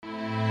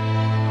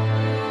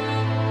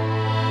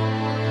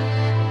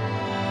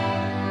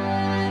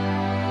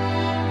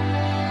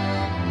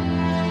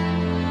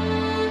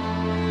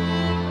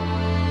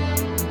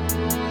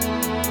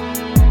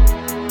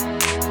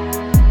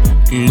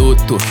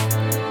Luto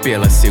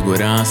pela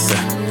segurança,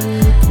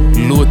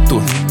 luto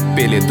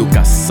pela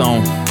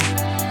educação,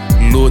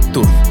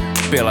 luto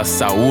pela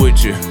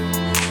saúde,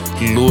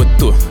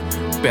 luto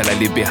pela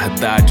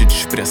liberdade de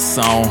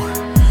expressão,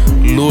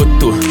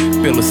 luto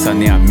pelo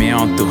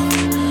saneamento,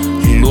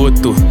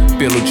 luto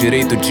pelo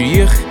direito de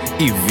ir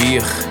e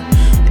vir,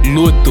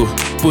 luto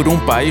por um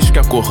país que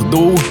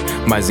acordou,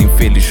 mas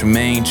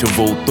infelizmente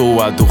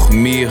voltou a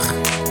dormir,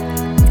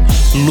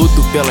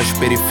 luto pelas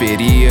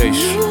periferias,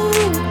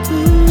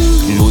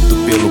 luto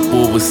pelo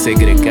povo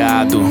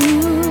segregado,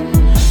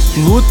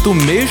 luto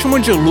mesmo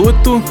de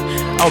luto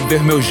ao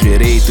ver meus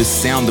direitos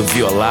sendo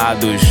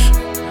violados.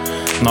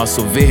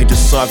 Nosso verde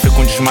sofre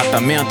com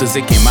desmatamentos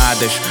e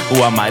queimadas,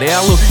 o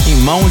amarelo em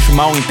mãos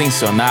mal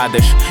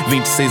intencionadas,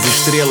 26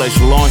 estrelas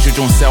longe de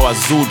um céu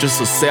azul de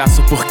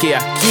sucesso, porque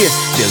aqui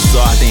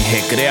desordem e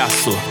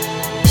regresso.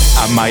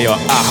 A maior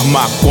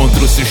arma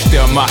contra o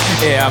sistema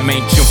é a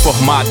mente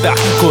informada,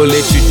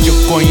 colete de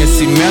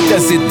conhecimento e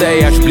as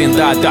ideias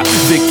blindadas.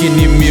 Vê que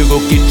inimigo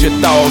que te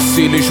dá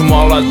auxílio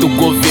esmola do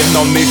governo,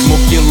 ao mesmo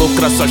que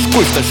lucra suas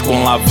custas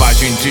com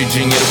lavagem de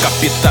dinheiro.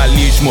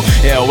 Capitalismo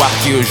é o ar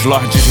que os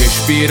lordes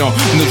respiram,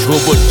 nos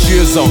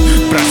robotizam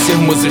pra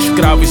sermos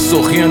escravos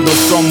sorrindo.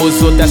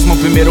 Somos o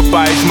 11º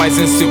país mais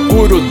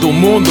inseguro do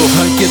mundo,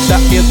 ranking da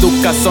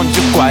educação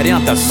de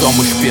 40.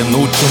 Somos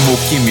penúltimo,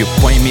 que me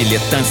põe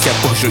militância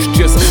por justiça,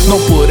 não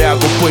por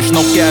ego, pois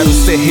não quero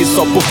ser rir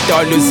só por ter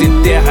olhos em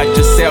terra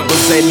de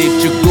cegos. A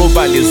elite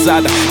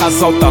globalizada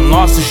assalta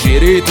nossos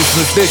direitos,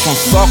 nos deixam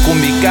só com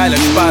migalhas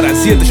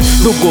parasitas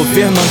do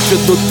governo.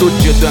 Antídoto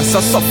de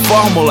doença, só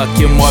fórmula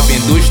que move a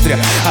indústria,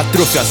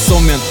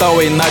 atrofiação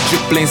mental e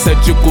inadimplência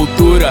de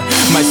cultura.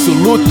 Mas se o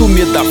luto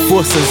me dá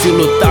forças e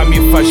lutar me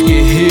faz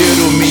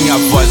guerreiro, minha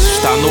voz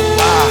está no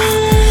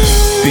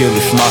ar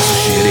pelos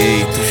nossos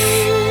direitos.